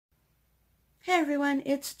Hey everyone,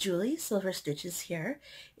 it's Julie, SylverStitches here.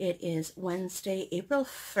 It is Wednesday, April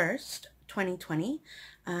 1st, 2020.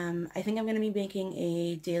 I think I'm going to be making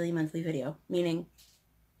a daily monthly video, meaning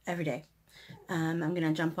every day. I'm going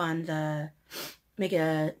to jump on make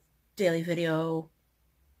a daily video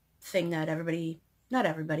thing that not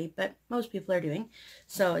everybody, but most people are doing.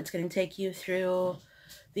 So it's going to take you through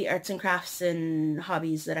the arts and crafts and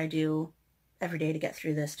hobbies that I do every day to get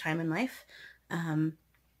through this time in life.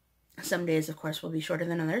 Some days, of course, will be shorter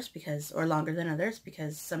than others or longer than others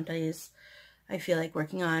because some days I feel like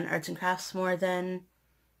working on arts and crafts more than,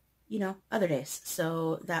 other days.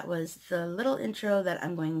 So that was the little intro that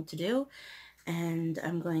I'm going to do, and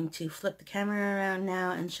I'm going to flip the camera around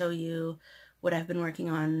now and show you what I've been working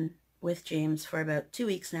on with James for about 2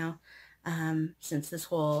 weeks now, since this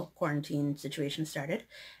whole quarantine situation started,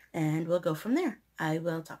 and we'll go from there. I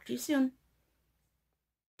will talk to you soon.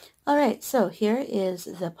 Alright, so here is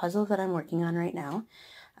the puzzle that I'm working on right now.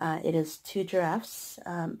 It is 2 giraffes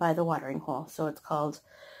by the watering hole, so it's called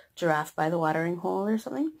Giraffe by the Watering Hole or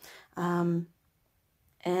something. And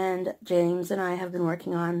James and I have been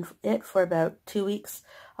working on it for about 2 weeks.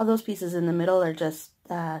 All those pieces in the middle are just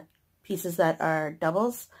pieces that are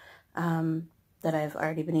doubles that I've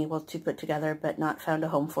already been able to put together but not found a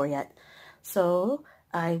home for yet. So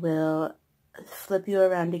I will flip you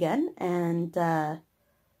around again and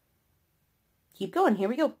keep going. Here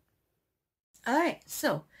we go. Alright,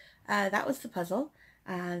 so that was the puzzle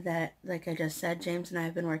that, like I just said, James and I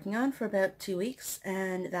have been working on for about 2 weeks,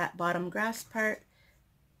 and that bottom grass part,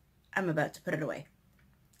 I'm about to put it away.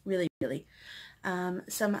 Really.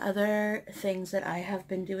 Some other things that I have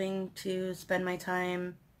been doing to spend my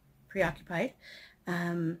time preoccupied.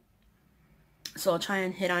 So I'll try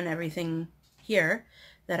and hit on everything here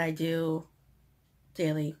that I do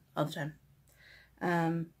daily all the time.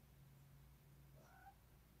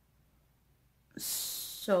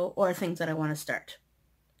 Or things that I want to start.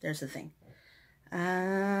 There's the thing.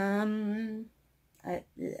 I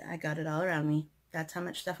got it all around me. That's how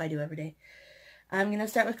much stuff I do every day. I'm going to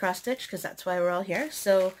start with cross stitch because that's why we're all here.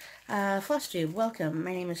 So, floss tube, welcome.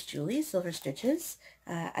 My name is Julie, SylverStitches.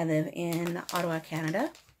 I live in Ottawa,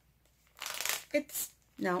 Canada. I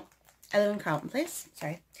live in Carleton Place.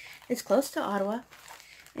 Sorry. It's close to Ottawa.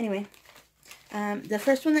 Anyway, the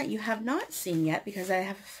first one that you have not seen yet, because I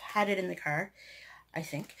have had it in the car, I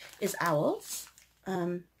think, is Owls.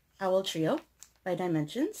 Owl Trio by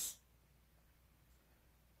Dimensions.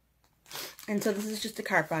 And so this is just a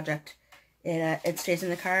car project. It stays in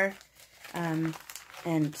the car, and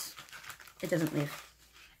it doesn't leave,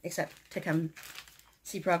 except to come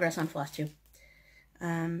see progress on floss tube.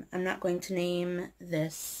 I'm not going to name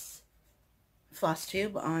this floss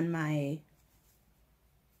tube on my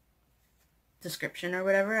description or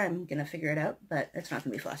whatever. I'm gonna figure it out, but it's not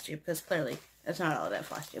gonna be floss tube because clearly it's not all about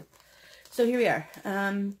floss tube. So here we are.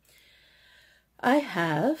 I'm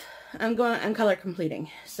color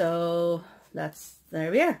completing, so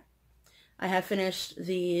there we are. I have finished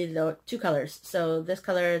the 2 colors. So this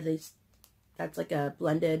color, that's like a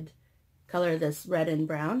blended color, this red and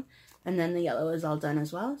brown, and then the yellow is all done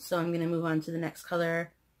as well. So I'm gonna move on to the next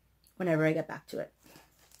color whenever I get back to it.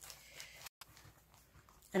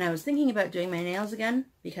 And I was thinking about doing my nails again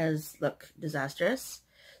because, look, disastrous.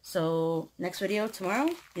 So next video tomorrow,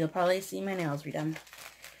 you'll probably see my nails redone.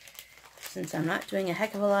 Since I'm not doing a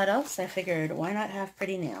heck of a lot else, I figured why not have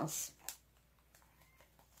pretty nails?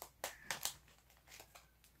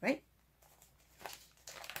 Right?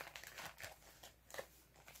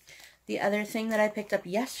 The other thing that I picked up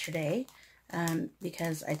yesterday,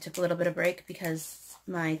 because I took a little bit of break because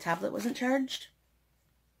my tablet wasn't charged.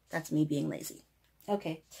 That's me being lazy.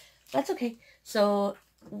 Okay, that's okay. So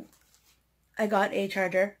I got a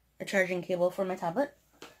charging cable for my tablet.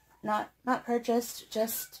 Not purchased,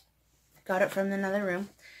 just got it from another room.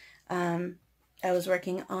 I was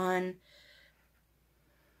working on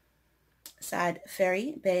Sad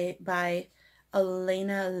Fairy by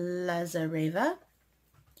Elena Lazareva.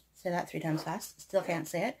 Say that 3 times fast. Still can't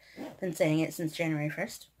say it. Been saying it since January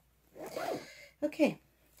 1st. Okay.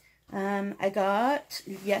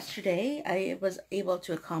 Yesterday, I was able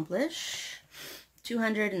to accomplish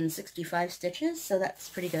 265 stitches, so that's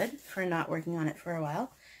pretty good for not working on it for a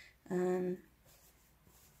while.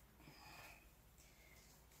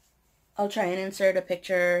 I'll try and insert a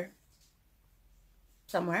picture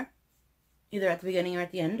somewhere, either at the beginning or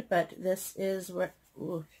at the end, but this is where,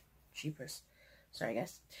 ooh, jeepers. Sorry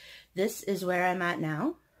guys. This is where I'm at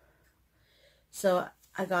now. So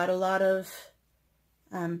I got a lot of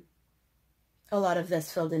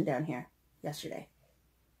this filled in down here yesterday.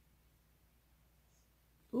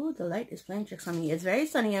 Ooh, the light is playing tricks on me. It's very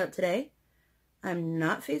sunny out today. I'm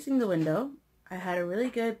not facing the window. I had a really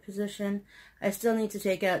good position. I still need to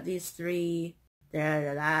take out these three.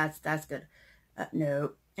 There, that's good.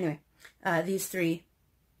 No. Anyway, these three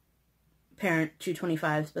parent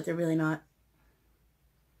 225s, but they're really not.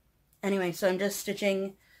 Anyway, so I'm just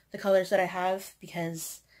stitching the colors that I have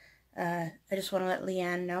because I just want to let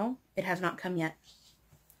Leanne know it has not come yet.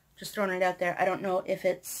 Just throwing it out there. I don't know if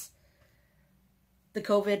it's the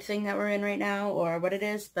COVID thing that we're in right now or what it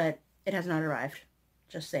is, but it has not arrived.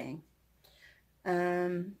 Just saying.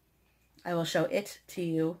 I will show it to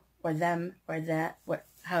you, or them, or that,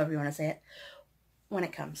 however you want to say it, when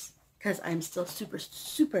it comes, because I'm still super,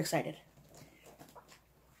 super excited.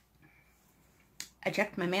 I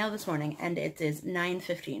checked my mail this morning, and it is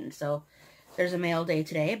 9:15, so there's a mail day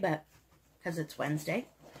today, but because it's Wednesday.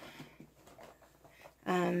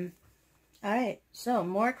 Alright, so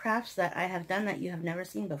more crafts that I have done that you have never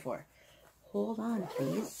seen before. Hold on,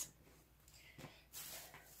 please.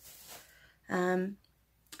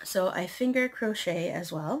 So I finger crochet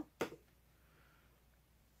as well.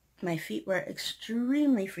 My feet were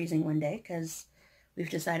extremely freezing one day because we've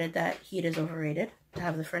decided that heat is overrated to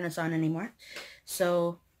have the furnace on anymore.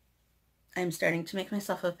 So I'm starting to make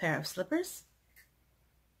myself a pair of slippers.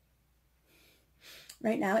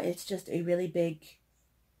 Right now it's just a really big,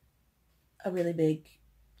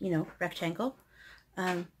 you know, rectangle.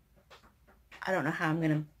 I don't know how I'm going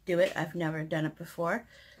to do it. I've never done it before.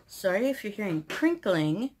 Sorry if you're hearing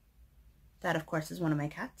crinkling. That, of course, is one of my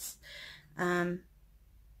cats.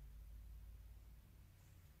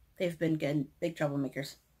 They've been good, big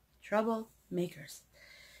troublemakers. Troublemakers.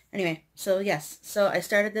 Anyway, so yes. So I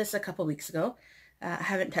started this a couple weeks ago. I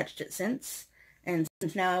haven't touched it since. And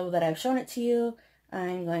since now that I've shown it to you,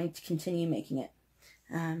 I'm going to continue making it.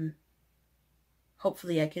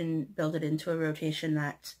 Hopefully I can build it into a rotation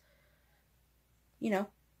that, you know,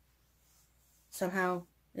 somehow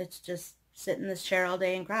it's just sit in this chair all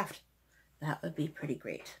day and craft. That would be pretty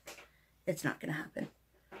great. It's not going to happen.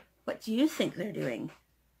 What do you think they're doing?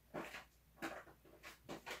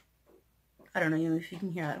 I don't know if you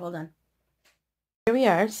can hear that. Hold on. Here we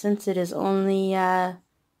are, since it is only,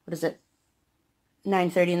 what is it,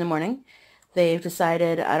 9:30 in the morning. They've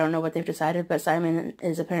decided, I don't know what they've decided, but Simon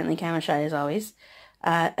is apparently camera shy as always.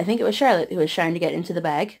 I think it was Charlotte who was trying to get into the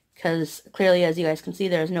bag, because clearly, as you guys can see,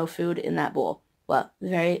 there is no food in that bowl. Well,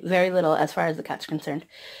 very, very little as far as the cat's concerned.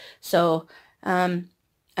 So, I'm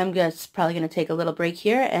just probably going to take a little break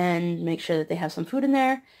here and make sure that they have some food in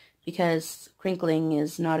there, because crinkling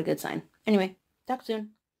is not a good sign. Anyway, talk soon.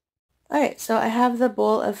 Alright, so I have the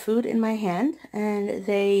bowl of food in my hand, and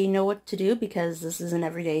they know what to do because this is an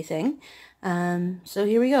everyday thing. So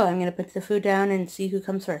here we go. I'm going to put the food down and see who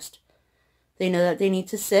comes first. They know that they need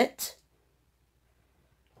to sit.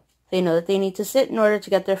 They know that they need to sit in order to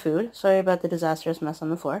get their food. Sorry about the disastrous mess on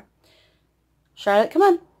the floor. Charlotte, come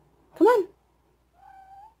on. Come on.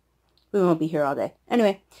 We won't be here all day.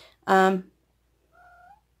 Anyway, Simon,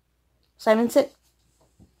 sit.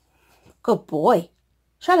 Good boy.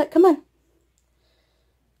 Charlotte, come on.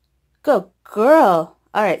 Good girl.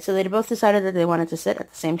 Alright, so they both decided that they wanted to sit at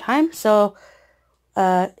the same time. So,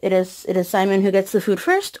 it is Simon who gets the food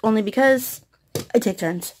first, only because I take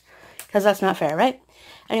turns. Because that's not fair, right?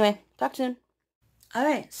 Anyway, talk soon.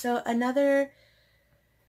 Alright, so another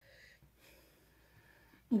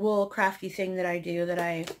wool crafty thing that I do that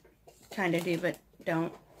I kind of do but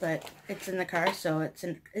don't, but it's in the car, so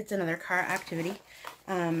it's another car activity.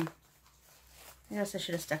 I guess I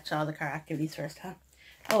should have stuck to all the car activities first, huh?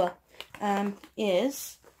 Oh well.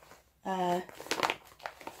 Is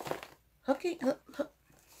hooking.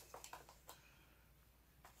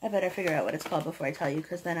 I better figure out what it's called before I tell you,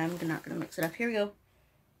 because then I'm not going to mix it up. Here we go.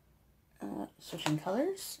 Switching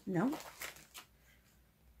colors. No.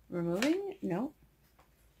 Removing. No. What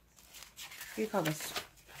do you call this?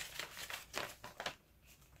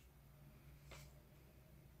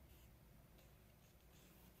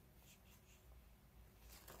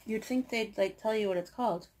 You'd think they'd, like, tell you what it's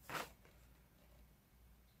called.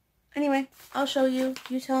 Anyway, I'll show you.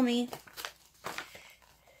 You tell me.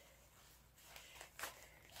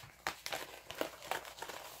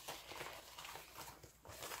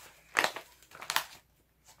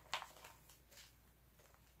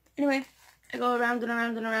 Anyway, I go around and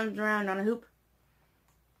around and around and around on a hoop.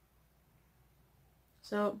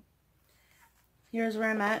 So, here's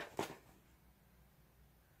where I'm at.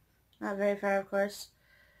 Not very far, of course.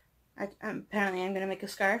 Apparently I'm going to make a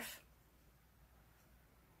scarf.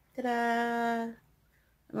 Ta-da!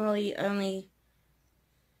 I only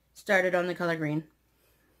started on the color green.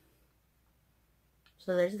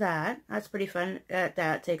 So there's that. That's pretty fun.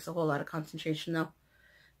 That takes a whole lot of concentration though.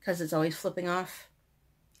 because it's always flipping off.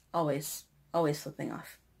 Always flipping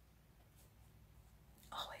off.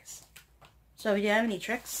 Always. So do you have any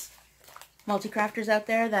tricks, multi-crafters out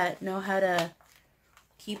there that know how to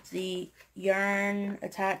keep the yarn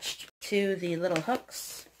attached to the little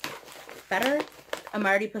hooks better? I'm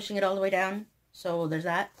already pushing it all the way down, so there's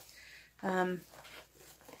that. Let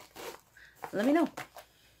me know.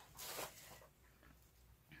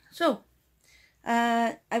 So,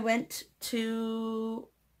 I went to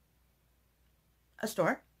a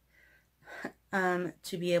store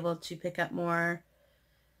to be able to pick up more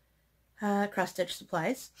cross-stitch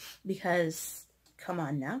supplies, because come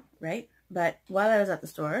on now, right? But while I was at the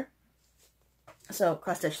store, so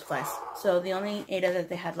cross-stitch supplies, so the only Aida that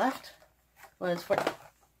they had left was 14,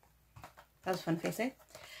 that was fun face, eh?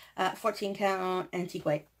 14 count antique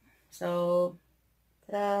white. So,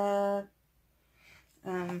 ta-da!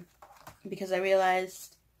 Because I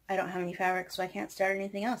realized I don't have any fabric, so I can't start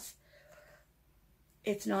anything else.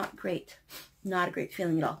 It's not great. Not a great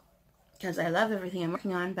feeling at all. Because I love everything I'm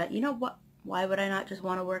working on, but you know what? Why would I not just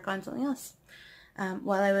want to work on something else?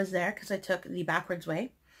 While I was there, because I took the backwards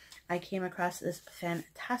way, I came across this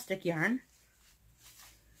fantastic yarn.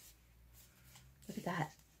 Look at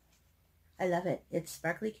that. I love it. It's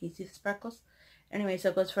sparkly. Can you see the sparkles? Anyway, so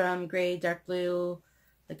it goes from gray, dark blue,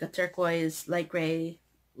 like a turquoise, light gray,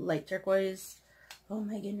 light turquoise. Oh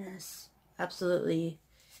my goodness. Absolutely.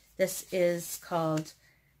 This is called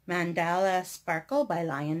Mandala Sparkle by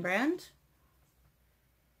Lion Brand.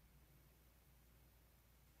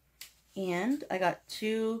 And I got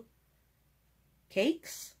 2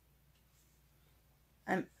 cakes.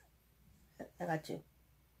 I got 2.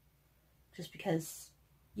 Just because,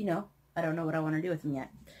 you know, I don't know what I want to do with them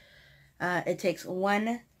yet. It takes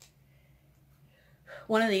one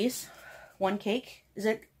of these, 1 cake. Is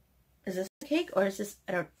this a cake or is this,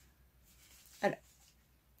 I don't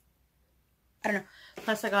know.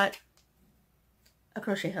 Plus I got a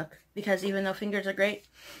crochet hook, because even though fingers are great,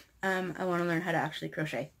 I want to learn how to actually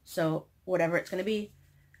crochet. So whatever it's going to be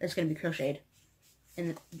crocheted.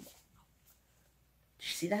 Did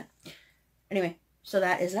you see that? Anyway, so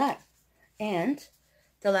that is that. And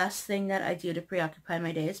the last thing that I do to preoccupy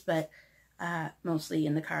my days, but mostly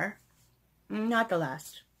in the car. Not the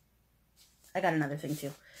last. I got another thing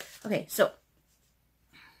too. Okay, so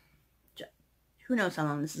who knows how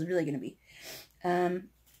long this is really going to be.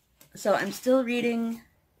 So I'm still reading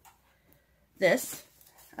this,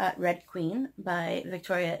 Red Queen by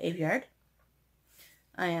Victoria Aveyard.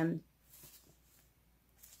 I am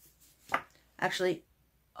actually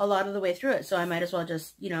a lot of the way through it, so I might as well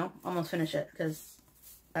just, you know, almost finish it, because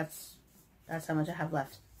that's how much I have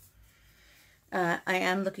left. I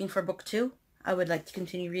am looking for book 2. I would like to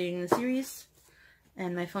continue reading the series,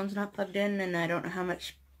 and my phone's not plugged in, and I don't know how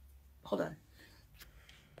much. Hold on.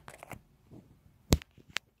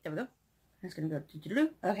 There we go. It's gonna go doo-doo-doo.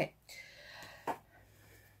 Okay.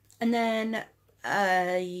 And then,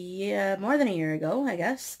 yeah, more than a year ago, I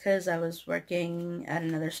guess, because I was working at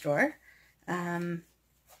another store. I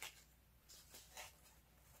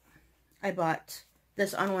bought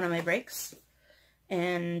this on one of my breaks,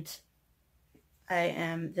 and I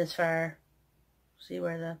am this far, see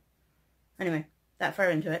where the, anyway, that far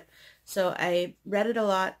into it. So I read it a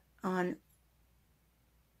lot on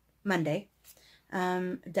Monday.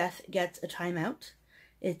 Death Gets a Timeout.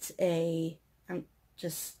 It's a, I'm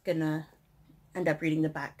just gonna end up reading the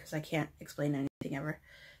back because I can't explain anything ever.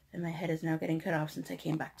 And my head is now getting cut off since I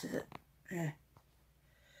came back to the,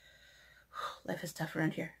 life is tough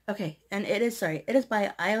around here. Okay, and it is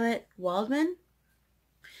by Eilert Waldman.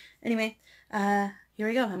 Anyway, here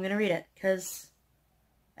we go. I'm gonna read it because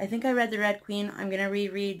I think I read the Red Queen. I'm gonna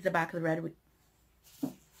reread the back of the Red.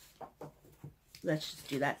 Let's just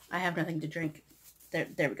do that. I have nothing to drink. There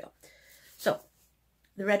we go. So,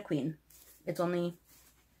 the Red Queen. It's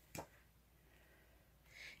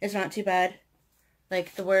not too bad.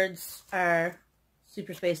 Like, the words are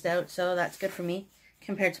super spaced out, so that's good for me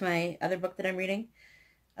compared to my other book that I'm reading.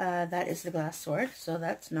 That is The Glass Sword, so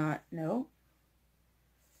that's not, no.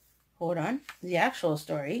 Hold on. The actual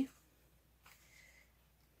story.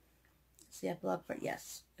 It's the epilogue part,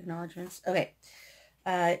 yes. Acknowledgements. Okay.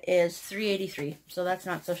 Is 383, so that's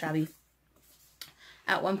not so shabby.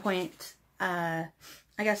 At one point, I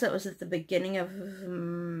guess it was at the beginning of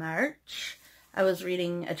March, I was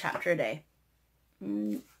reading a chapter a day.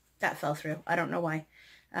 That fell through. I don't know why.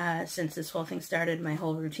 Since this whole thing started, my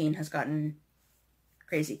whole routine has gotten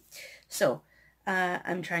crazy. So,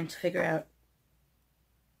 I'm trying to figure out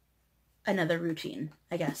another routine,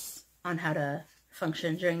 I guess, on how to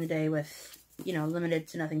function during the day with, you know, limited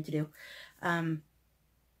to nothing to do. But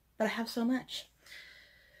I have so much.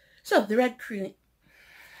 So the red queen.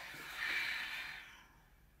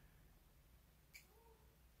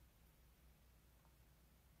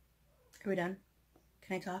 Are we done?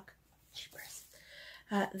 Can I talk? Jeepers.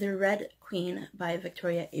 The Red Queen by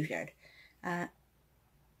Victoria Aveyard.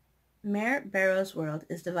 Mare Barrow's world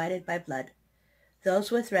is divided by blood, those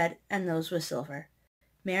with red and those with silver.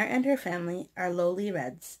 Mare and her family are lowly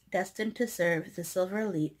reds, destined to serve the silver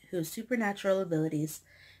elite whose supernatural abilities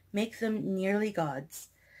make them nearly gods.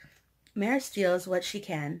 Mare steals what she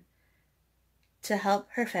can to help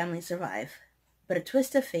her family survive, but a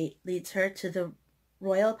twist of fate leads her to the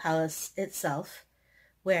royal palace itself,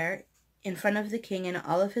 where, in front of the king and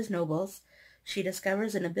all of his nobles, she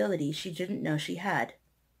discovers an ability she didn't know she had.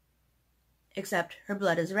 Except her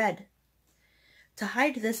blood is red. To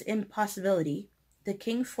hide this impossibility, the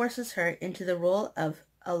king forces her into the role of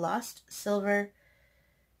a lost silver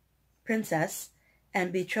princess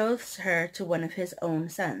and betroths her to one of his own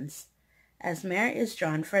sons. As Mare is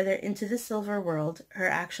drawn further into the silver world, her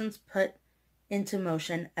actions put into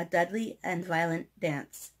motion a deadly and violent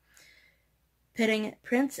dance, pitting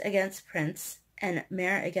prince against prince and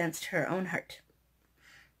Mare against her own heart.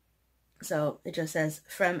 So it just says,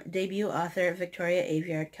 from debut author Victoria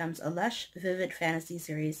Aveyard comes a lush, vivid fantasy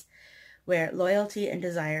series where loyalty and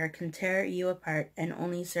desire can tear you apart and the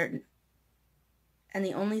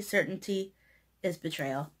only certainty is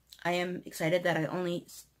betrayal. I am excited that I only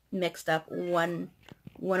mixed up one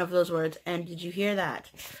of those words. And did you hear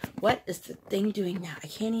that? What is the thing doing now? I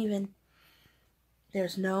can't even...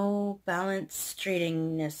 There's no balance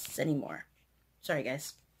straightingness anymore. Sorry,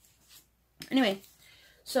 guys. Anyway,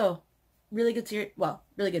 so really good series. Well,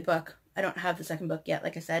 really good book. I don't have the second book yet,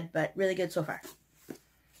 like I said, but really good so far.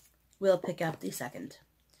 We'll pick up the second.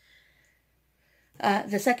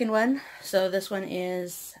 The second one, so this one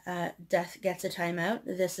is Death Gets a Timeout.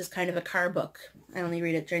 This is kind of a car book. I only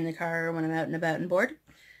read it during the car when I'm out and about and bored.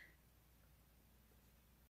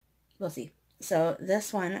 We'll see. So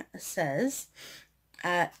this one says,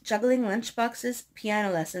 juggling lunchboxes,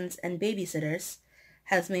 piano lessons, and babysitters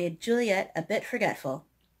has made Juliet a bit forgetful,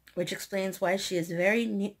 which explains why she very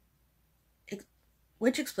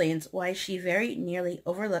nearly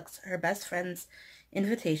overlooks her best friend's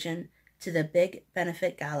invitation to the big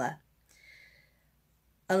benefit gala.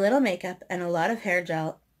 A little makeup and a lot of hair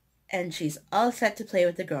gel, and she's all set to play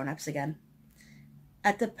with the grown-ups again.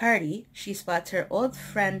 At the party, she spots her old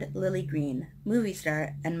friend Lily Green, movie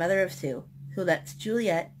star and mother of two, who lets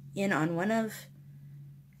Juliet in on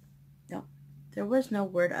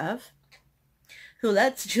who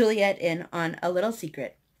lets Juliet in on a little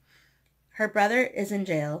secret. Her brother is in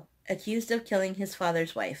jail, accused of killing his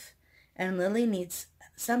father's wife, and Lily needs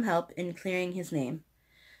some help in clearing his name.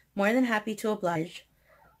 More than happy to oblige,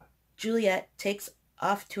 Juliet takes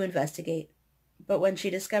off to investigate, but when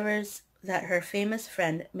she discovers that her famous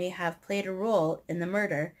friend may have played a role in the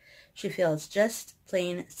murder, she feels just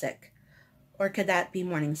plain sick. Or could that be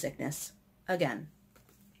morning sickness? Again.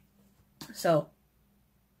 So,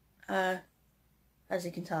 as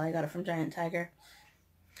you can tell, I got it from Giant Tiger.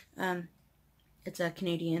 It's a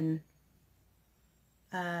Canadian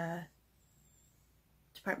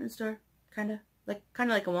department store, kind of like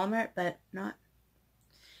a Walmart, but not.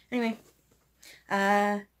 Anyway,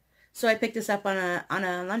 so I picked this up on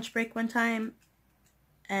a lunch break one time,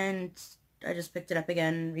 and I just picked it up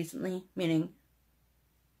again recently, meaning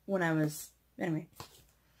when I was... Anyway,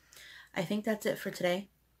 I think that's it for today.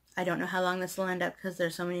 I don't know how long this will end up because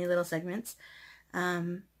there's so many little segments,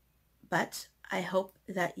 but I hope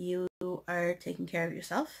that you are taking care of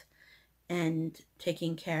yourself and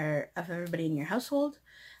taking care of everybody in your household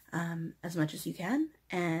as much as you can,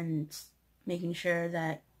 and making sure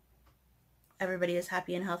that everybody is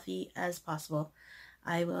happy and healthy as possible.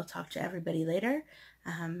 I will talk to everybody later.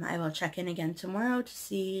 I will check in again tomorrow to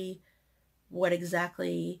see what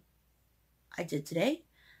exactly I did today.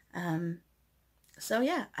 So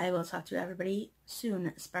yeah, I will talk to everybody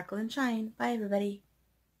soon. Sparkle and shine. Bye, everybody.